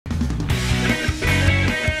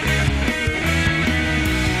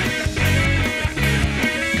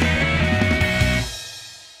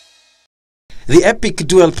The epic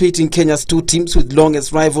duel pitting Kenya's two teams with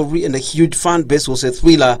longest rivalry and a huge fan base was a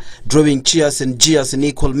thriller, drawing cheers and jeers in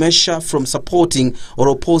equal measure from supporting or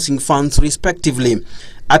opposing fans respectively.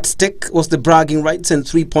 At stake was the bragging rights and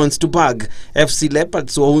 3 points to bag. FC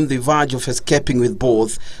Leopards were on the verge of escaping with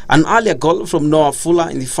both. An earlier goal from Noah Fuller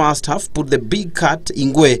in the first half put the big cat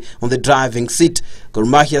Ingwe on the driving seat. Gor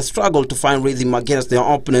Mahia struggled to find rhythm against their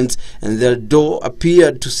opponents, and their door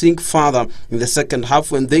appeared to sink further in the second half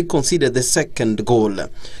when they conceded the second goal.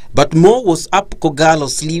 But more was up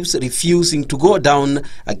Kogalo's sleeves, refusing to go down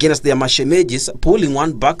against their Mashemejis, pulling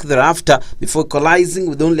one back thereafter before equalizing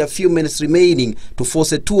with only a few minutes remaining to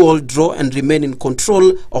force a 2-2 draw and remain in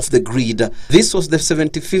control of the grid. This was the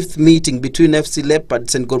 75th meeting between FC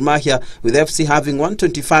Leopards and Gor Mahia, with FC having won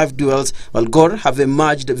 25 duels while Gor have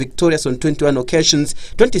emerged victorious on 21 occasions.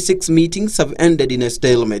 26 meetings have ended in a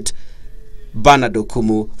stalemate. Bernard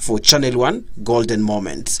Okumu for Channel 1 Golden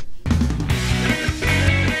Moments.